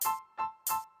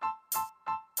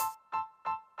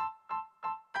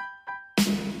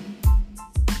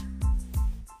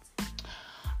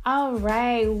All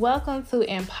right, welcome to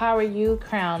Empower You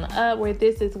Crown Up, where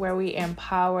this is where we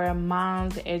empower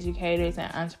moms, educators,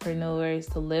 and entrepreneurs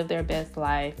to live their best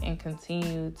life and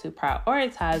continue to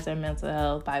prioritize their mental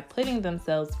health by putting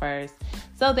themselves first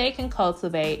so they can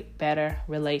cultivate better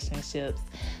relationships.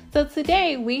 So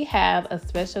today we have a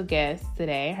special guest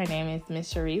today. Her name is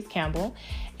Miss Cherese Campbell,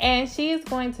 and she is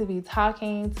going to be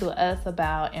talking to us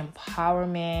about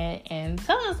empowerment and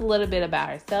telling us a little bit about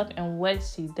herself and what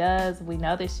she does. We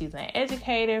know that she's an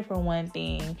educator for one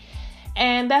thing,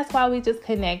 and that's why we just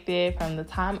connected from the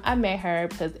time I met her,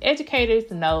 because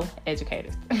educators know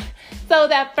educators. So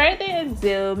without further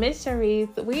ado, Miss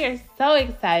Cherese, we are so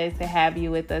excited to have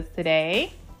you with us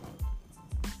today.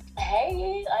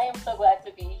 Hey, I am so glad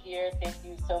to be here. Thank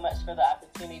you so much for the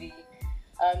opportunity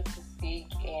to speak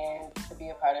and to be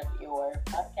a part of your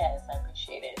podcast. I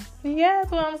appreciate it. Yes,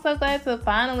 well, I'm so glad to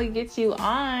finally get you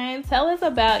on. Tell us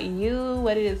about you,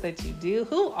 what it is that you do.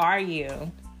 Who are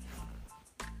you?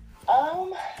 I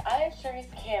am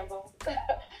Cherese Campbell.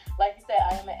 Like you said,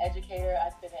 I am an educator.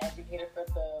 I've been an educator for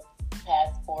the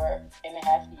past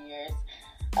 4.5 years.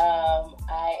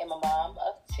 I am a mom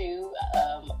of two,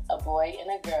 a boy and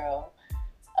a girl.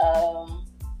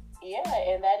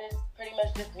 And that is pretty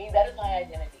much just me. That is my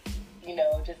identity.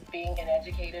 Just being an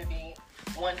educator, being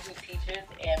one who teaches,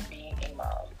 and being a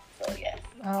mom. So, yes.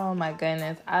 Oh, my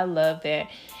goodness. I love that.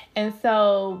 And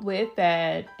so with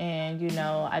that, and,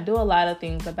 I do a lot of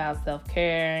things about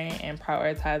self-care and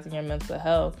prioritizing your mental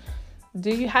health.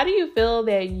 How do you feel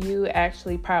that you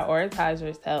actually prioritize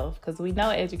yourself? Because we know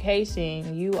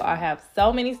education, you have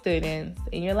so many students,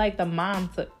 and you're like the mom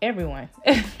to everyone.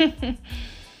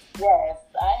 Yes,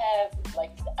 I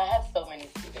have so many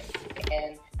students,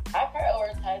 and I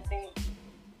prioritize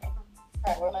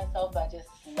myself by just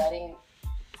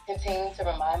continuing to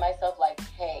remind myself, like,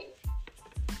 hey,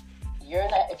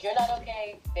 if you're not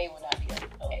okay, they will not be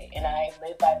okay. And I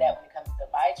live by that when it comes to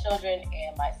my children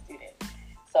and my students.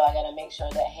 So I got to make sure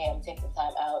that, hey, I'm taking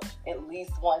time out at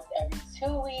least once every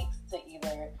 2 weeks to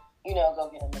either, go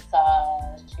get a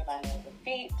massage, get my nails and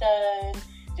feet done,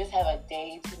 just have a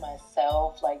day to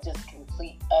myself, like just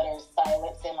complete, utter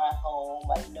silence in my home,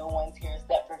 like no one's here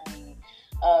except for me.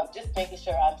 Just making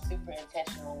sure I'm super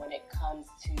intentional when it comes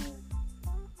to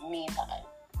me time.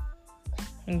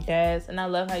 Yes, and I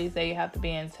love how you say you have to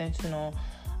be intentional.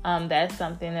 That's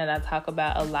something that I talk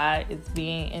about a lot, is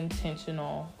being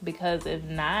intentional, because if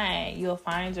not, you'll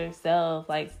find yourself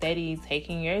like steady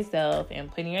taking yourself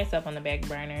and putting yourself on the back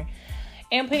burner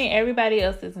and putting everybody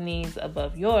else's needs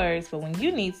above yours. But when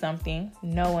you need something,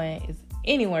 no one is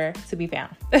anywhere to be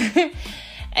found.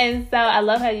 And so I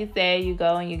love how you say you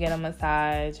go and you get a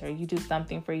massage, or you do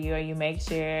something for you, or you make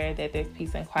sure that there's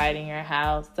peace and quiet in your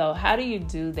house. So how do you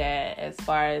do that as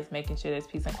far as making sure there's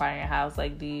peace and quiet in your house?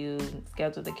 Like, do you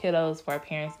schedule the kiddos for a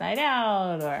parents' night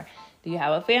out, or do you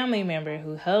have a family member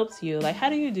who helps you? Like, how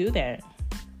do you do that?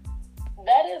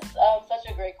 That is such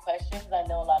a great question, because I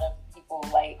know a lot of people,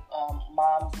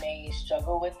 moms may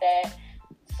struggle with that.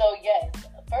 So yes,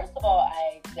 first of all,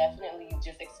 I definitely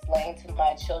just explain to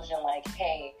my children, like,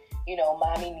 hey,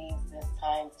 mommy needs this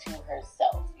time to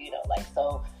herself,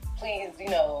 so please,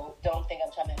 don't think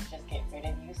I'm trying to just get rid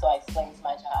of you. So I explain to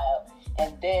my child,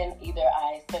 and then either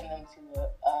I send them to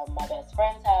my best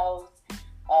friend's house,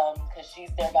 because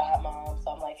she's their godmom.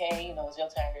 So I'm like, hey, it's your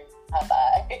turn, high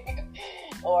five.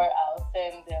 Or I'll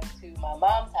send them to my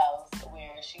mom's house, where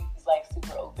she's like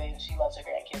super open. She loves her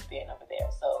grandkids being over there.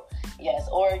 So yes,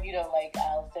 or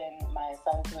I'll send my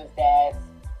son to his dad's,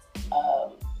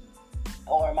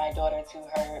 or my daughter to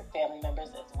her family members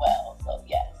as well. So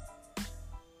yes.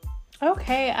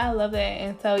 Okay, I love that.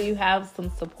 And so you have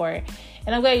some support.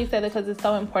 And I'm glad you said that, because it's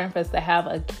so important for us to have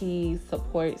a key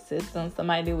support system,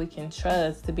 somebody we can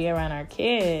trust to be around our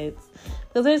kids.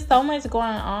 Because there's so much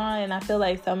going on, and I feel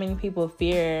like so many people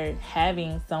fear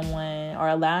having someone or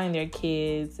allowing their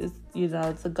kids,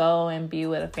 to go and be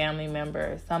with a family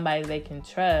member, somebody they can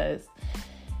trust.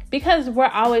 Because we're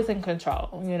always in control.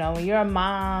 When you're a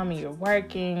mom and you're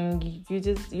working,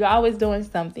 you're always doing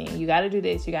something. You got to do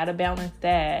this. You got to balance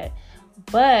that.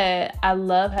 But I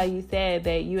love how you said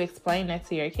that you explain that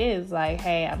to your kids. Like,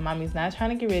 hey, mommy's not trying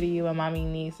to get rid of you, and mommy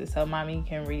needs it so mommy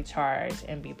can recharge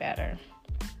and be better.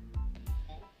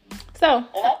 So, and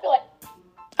I feel like...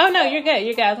 Oh, no, you're good.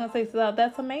 You're good. I was going to say, so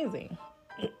that's amazing.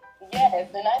 Yes,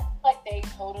 and I feel like they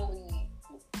totally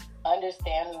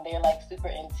understand, and they're like super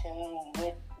in tune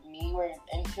with me. We're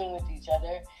in tune with each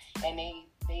other, and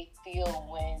they feel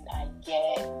when I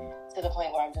get to the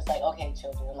point where I'm just like, okay,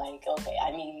 children, like, okay,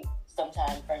 I need some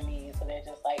time for me. So they're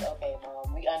just like, okay,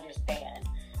 mom, we understand.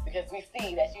 because we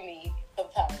see that you need some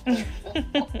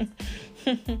time.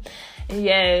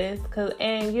 Yes,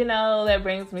 and that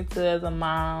brings me to, as a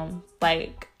mom,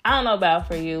 like, I don't know about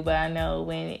for you, but I know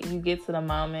when you get to the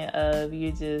moment of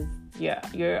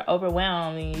you're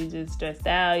overwhelmed and you just stressed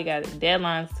out, you got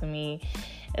deadlines to meet.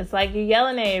 It's like you're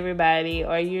yelling at everybody,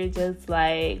 or you're just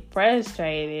like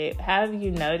frustrated. How have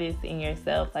you noticed in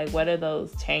yourself? Like, what are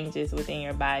those changes within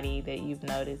your body that you've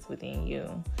noticed within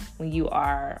you when you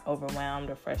are overwhelmed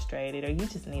or frustrated, or you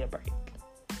just need a break?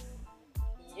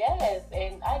 Yes,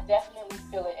 and I definitely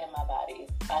feel it in my body.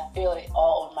 I feel it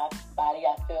all over my body.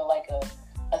 I feel like a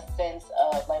sense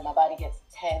of, like, my body gets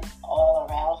tense all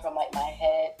around from, like, my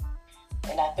head,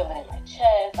 and I feel it in my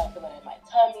chest. I feel it in my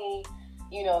tummy.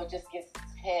 It just gets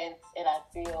tense, and I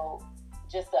feel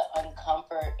just an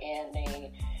uncomfort and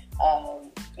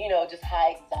just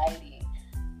high anxiety.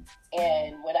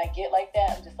 And when I get like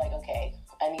that, I'm just like, okay,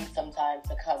 I need some time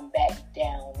to come back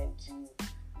down and to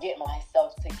get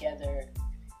myself together.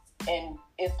 And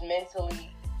it's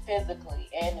mentally, physically,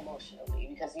 and emotionally,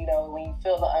 because, when you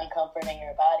feel the uncomfort in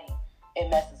your body, it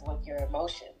messes with your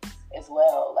emotions as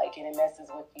well, and it messes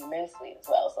with you mentally as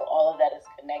well. So all of that is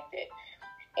connected.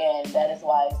 And that is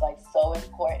why it's, like, so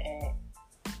important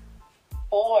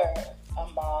for a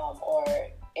mom or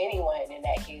anyone in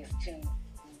that case to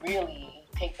really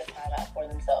take the time out for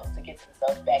themselves to get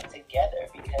themselves back together,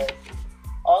 because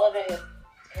all of it is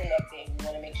connected. You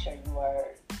want to make sure you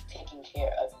are taking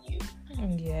care of you.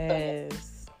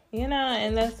 Yes.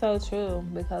 And that's so true,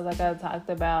 because like I talked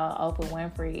about Oprah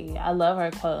Winfrey, I love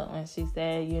her quote when she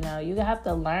said, you have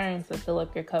to learn to fill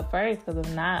up your cup first, because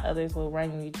if not, others will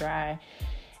run you dry.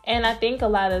 And I think a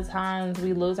lot of times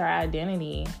we lose our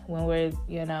identity when we're,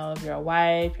 if you're a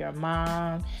wife, you're a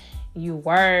mom, you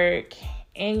work,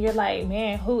 and you're like,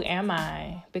 man, who am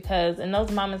I? Because in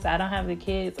those moments I don't have the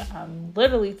kids, I'm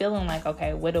literally feeling like,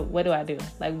 okay, what do I do?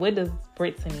 Like, what does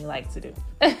Brittany like to do?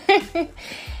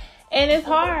 And it's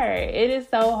hard. It is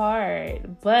so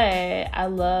hard. But I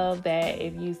love that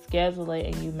if you schedule it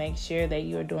and you make sure that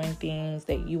you are doing things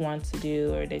that you want to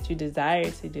do or that you desire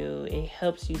to do, it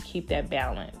helps you keep that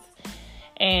balance.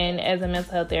 And as a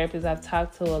mental health therapist, I've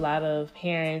talked to a lot of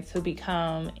parents who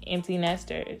become empty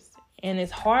nesters. And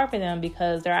it's hard for them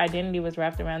because their identity was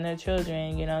wrapped around their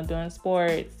children, doing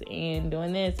sports and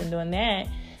doing this and doing that.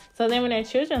 So then when their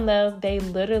children left, they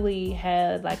literally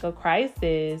had like a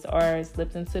crisis or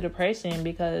slipped into depression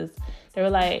because they were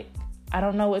like, I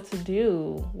don't know what to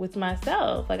do with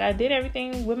myself. Like, I did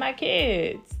everything with my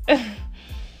kids.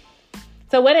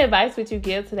 So what advice would you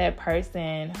give to that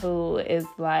person who is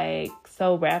like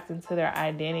so wrapped into their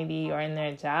identity or in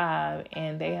their job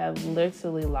and they have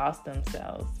literally lost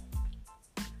themselves?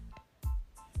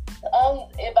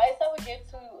 Advice I would give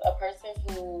to a person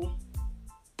who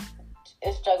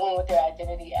is struggling with their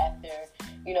identity after,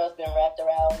 it's been wrapped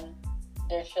around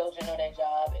their children or their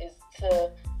job is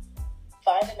to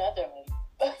find another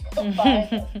one. Find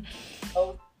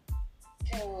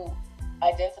to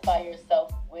identify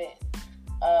yourself with.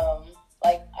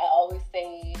 Like I always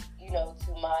say,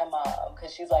 to my mom,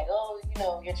 because she's like, oh,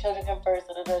 your children come first.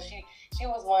 She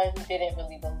was one who didn't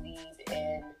really believe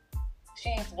in.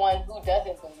 She's one who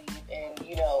doesn't believe in,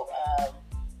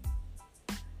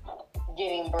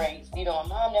 getting breaks. My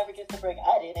mom never gets a break.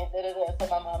 I didn't. So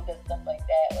my mom does stuff like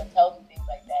that or tells me things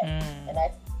like that. And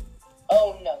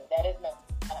oh no, that is not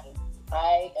time.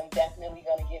 I am definitely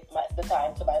going to give the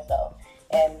time to myself.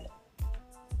 And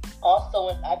also,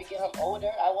 when I become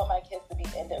older, I want my kids to be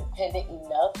independent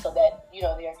enough so that,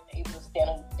 they're able to stand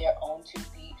on their own 2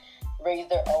 feet, raise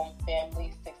their own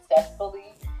family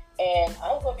successfully. And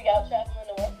I'm going to be out traveling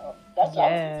the world. That's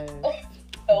what I'm doing.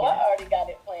 So I already got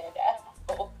it planned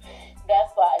out.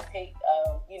 That's why I take,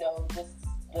 just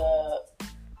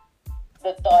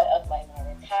the thought of like my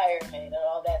retirement and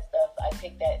all that stuff. I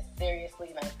take that seriously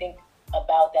and I think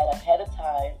about that ahead of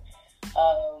time.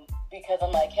 Because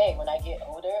I'm like, hey, when I get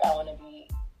older, I want to be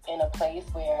in a place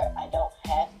where I don't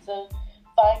have to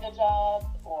find a job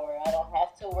or I don't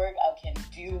have to work. I can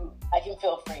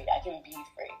feel free. I can be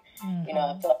free. Mm-hmm.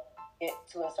 I feel like get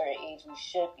to a certain age, we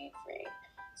should be free.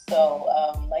 So,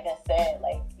 like I said,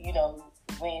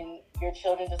 when your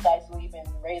children decide to leave and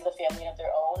raise a family of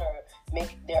their own or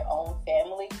make their own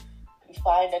family, you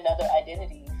find another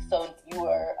identity. So you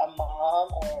were a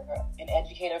mom or an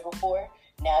educator before.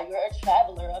 Now you're a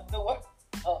traveler of the world.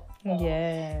 So,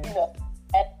 yeah.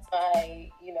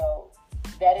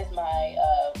 That is my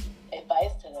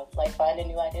advice to them. Like, find a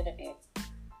new identity.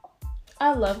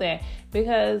 I love that,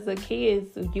 because the key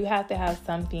is you have to have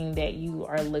something that you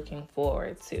are looking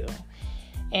forward to.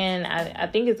 And I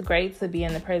think it's great to be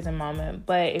in the present moment.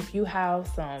 But if you have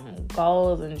some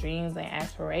goals and dreams and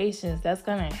aspirations, that's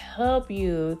going to help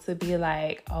you to be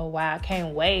like, oh, wow, I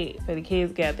can't wait for the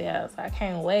kids to get out the house. I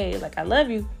can't wait. Like, I love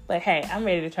you, but hey, I'm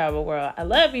ready to travel the world. I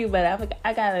love you, but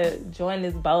I got to join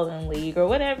this bowling league or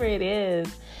whatever it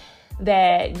is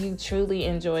that you truly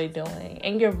enjoy doing.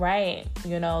 And you're right.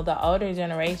 You know, the older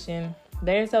generation,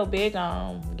 they're so big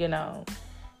on, you know,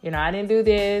 I didn't do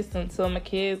this until my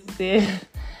kids did.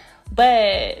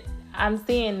 But I'm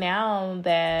seeing now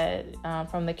that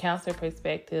from the counselor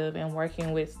perspective and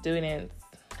working with students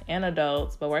and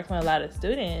adults, but working with a lot of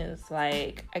students,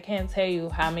 like, I can't tell you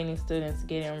how many students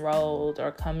get enrolled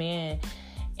or come in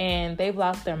and they've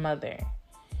lost their mother.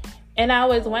 And I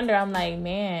always wonder, I'm like,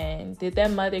 man, did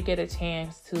that mother get a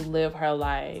chance to live her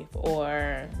life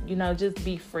or, you know, just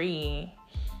be free?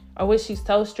 Or was she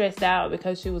so stressed out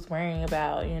because she was worrying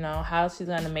about, you know, how she's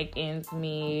going to make ends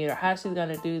meet or how she's going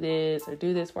to do this or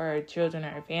do this for her children or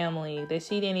her family that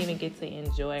she didn't even get to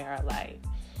enjoy her life?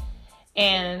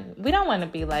 And we don't want to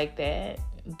be like that,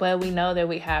 but we know that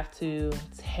we have to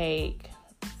take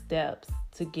steps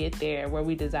to get there where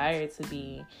we desire to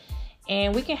be.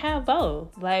 And we can have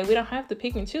both. Like, we don't have to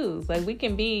pick and choose. Like, we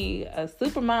can be a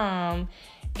super mom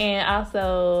and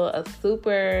also a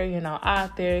super, you know,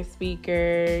 author,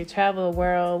 speaker, travel the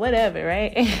world, whatever,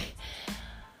 right? Yes,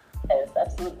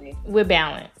 absolutely. With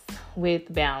balance.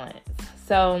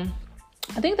 So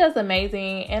I think that's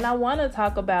amazing. And I want to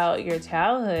talk about your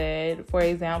childhood. For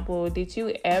example, did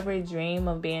you ever dream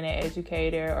of being an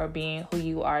educator or being who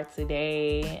you are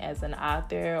today as an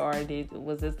author? Or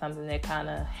was this something that kind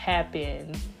of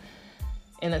happened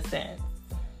in a sense?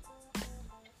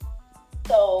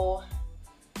 So,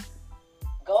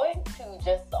 going to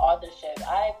just authorship,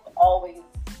 I've always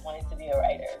wanted to be a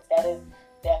writer. That is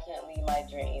definitely my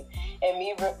dream. And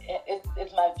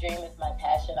it's my dream, it's my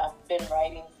passion. I've been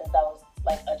writing since I was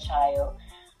like a child.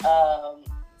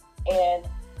 And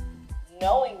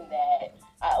knowing that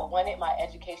I wanted my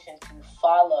education to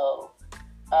follow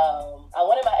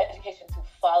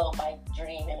my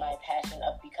dream and my passion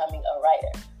of becoming a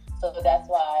writer. So that's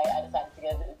why I decided to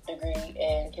get a degree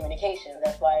in communication.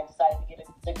 That's why I decided to get a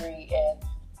degree in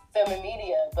film and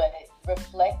media. But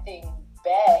reflecting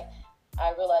back,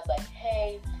 I realized like,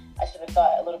 hey, I should have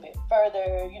thought a little bit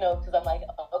further, you know, because I'm like,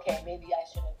 okay, maybe I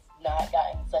should have not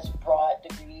gotten such broad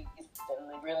degrees and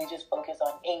really just focus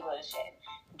on English and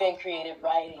then creative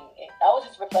writing. And I was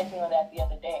just reflecting on that the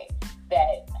other day,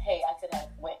 that, hey, I could have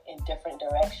went in different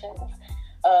directions.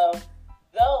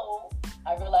 Though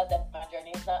I realized that my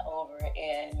journey is not over,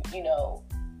 and, you know,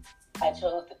 I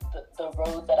chose the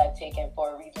roads that I've taken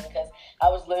for a reason, because I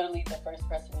was literally the first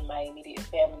person in my immediate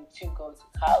family to go to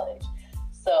college.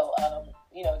 So,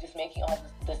 you know, just making all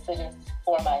the decisions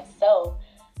for myself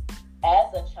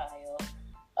as a child.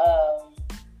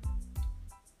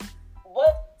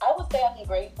 What I would say, I'm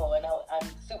grateful and I'm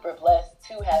super blessed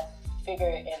to have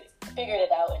figured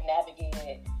it out and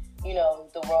navigated, you know,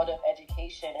 the world of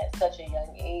education at such a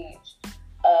young age.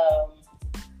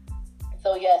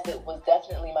 So yes, it was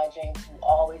definitely my dream to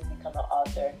always become an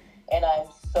author. And I'm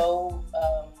so,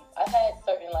 I've had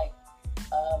certain, like,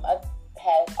 I've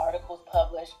had articles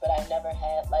published, but I've never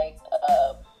had, like,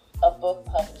 a book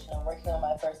published. And I'm working on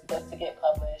my first book to get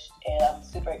published, and I'm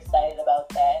super excited about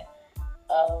that.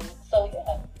 So,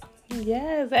 yeah.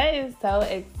 Yes, that is so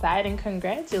exciting.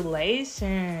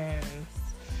 Congratulations.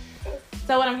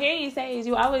 So what I'm hearing you say is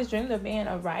you always dreamed of being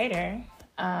a writer.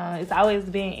 It's always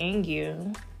been in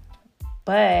you.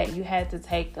 But you had to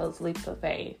take those leaps of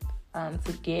faith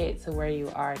to get to where you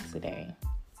are today.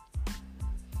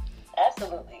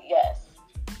 Absolutely, yes.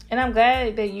 And I'm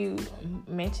glad that you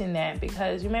mentioned that,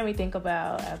 because you made me think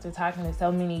about, after talking to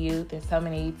so many youth and so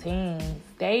many teens,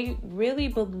 they really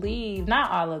believe,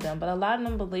 not all of them, but a lot of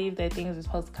them believe that things are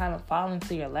supposed to kind of fall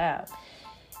into your lap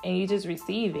and you just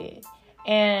receive it.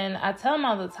 And I tell them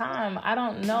all the time, I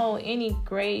don't know any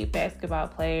great basketball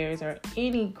players or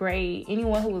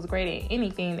anyone who was great at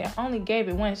anything that only gave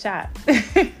it one shot or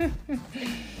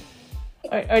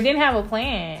didn't have a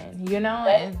plan, you know?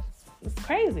 And it's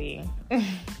crazy. That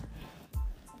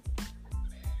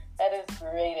is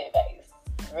great advice.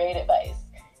 Great advice.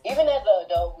 Even as an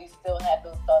adult, we still have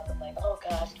those thoughts of like, oh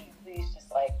gosh, can you please just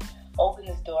like open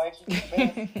this door? Can you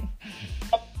please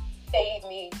save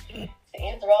me to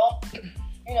answer all,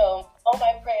 you know, all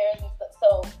my prayers and stuff.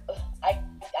 So I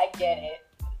get it.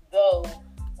 Though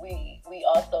we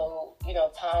also, you know,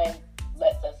 time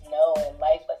lets us know and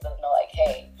life lets us know, like,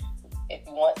 hey, if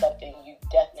you want something, you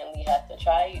definitely have to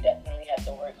try. You definitely have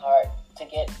to work hard to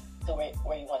get to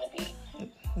where you want to be.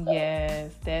 So.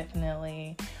 Yes,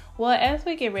 definitely. Well, as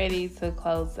we get ready to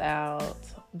close out,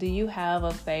 do you have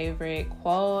a favorite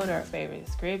quote or a favorite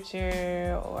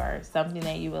scripture or something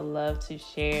that you would love to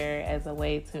share as a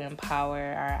way to empower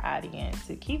our audience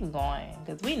to keep going?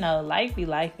 Because we know life be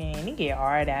life and it get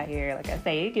hard out here. Like I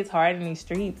say, it gets hard in these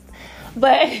streets.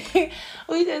 But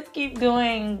we just keep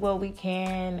doing what we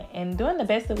can and doing the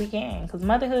best that we can. Because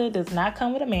motherhood does not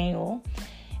come with a manual.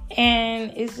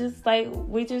 And it's just like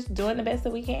we're just doing the best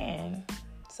that we can.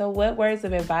 So what words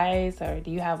of advice, or do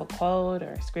you have a quote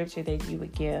or a scripture that you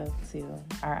would give to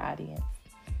our audience?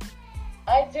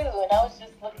 I do, and I was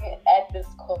just looking at this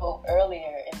quote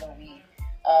earlier in the week.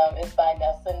 It's by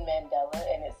Nelson Mandela,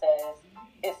 and it says,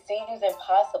 "It seems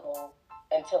impossible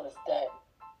until it's done."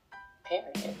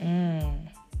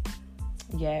 Period.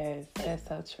 Yes, that's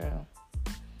so true.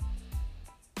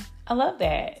 I love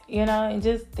that, and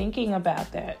just thinking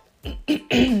about that.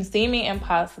 Seeming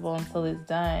impossible until it's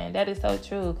done. That is so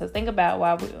true. Because think about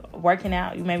while we're working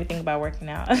out. You made me think about working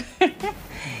out.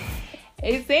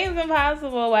 It seems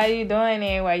impossible while you're doing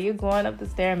it, while you're going up the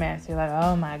Stairmaster. You're like,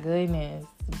 oh my goodness.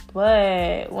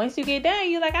 But once you get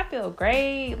done, you're like, I feel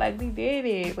great. Like, we did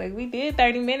it. Like, we did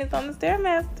 30 minutes on the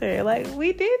Stairmaster. Like,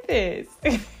 we did this.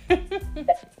 Now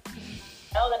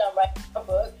that I'm writing a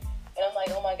book, and I'm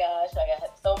like, oh my gosh, I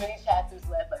got so many chapters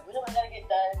left. Like, when am I going to get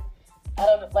done? I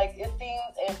don't know, like, it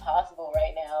seems impossible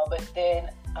right now, but then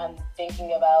I'm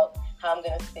thinking about how I'm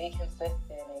going to stay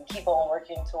consistent and keep on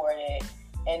working toward it,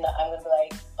 and I'm going to be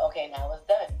like, okay, now it's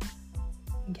done.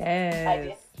 Yes. I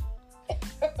did.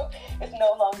 It's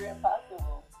no longer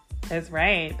impossible. That's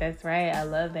right. I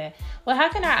love that. Well, how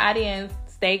can our audience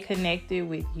stay connected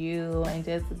with you and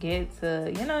just get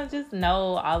to, just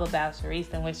know all about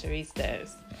Cherese and what Cherese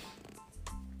does?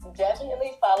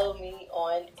 Definitely follow me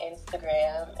on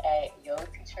Instagram at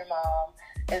YoTeacherMom.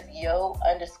 It's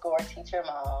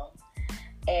Yo_teachermom.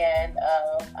 And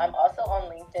I'm also on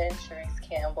LinkedIn, Cherese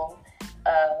Campbell.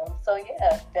 So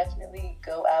yeah, definitely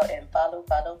go out and follow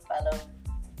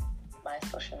my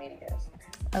social medias.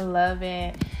 I love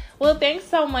it. Well, thanks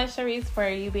so much, Cherese, for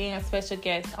you being a special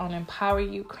guest on Empower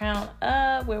You Crown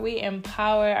Up, where we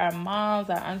empower our moms,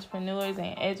 our entrepreneurs,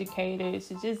 and educators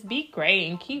to just be great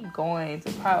and keep going, to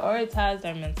prioritize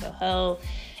their mental health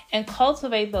and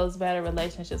cultivate those better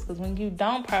relationships. Because when you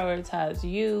don't prioritize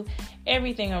you,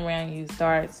 everything around you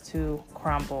starts to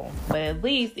crumble. But at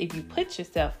least if you put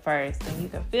yourself first, then you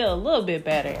can feel a little bit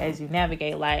better as you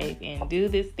navigate life and do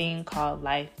this thing called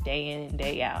life day in and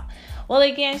day out. Well,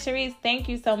 again, Cherese, thank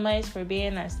you so much for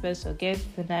being our special guest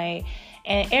tonight.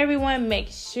 And everyone, make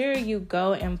sure you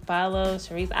go and follow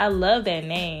Cherese. I love that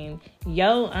name,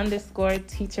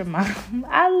 Yo_teachermom.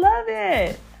 I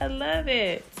love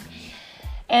it.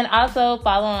 And also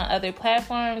follow on other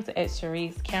platforms at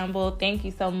Cherese Campbell. Thank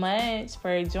you so much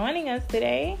for joining us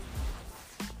today.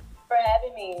 For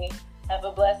having me. Have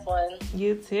a blessed one.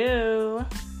 You too.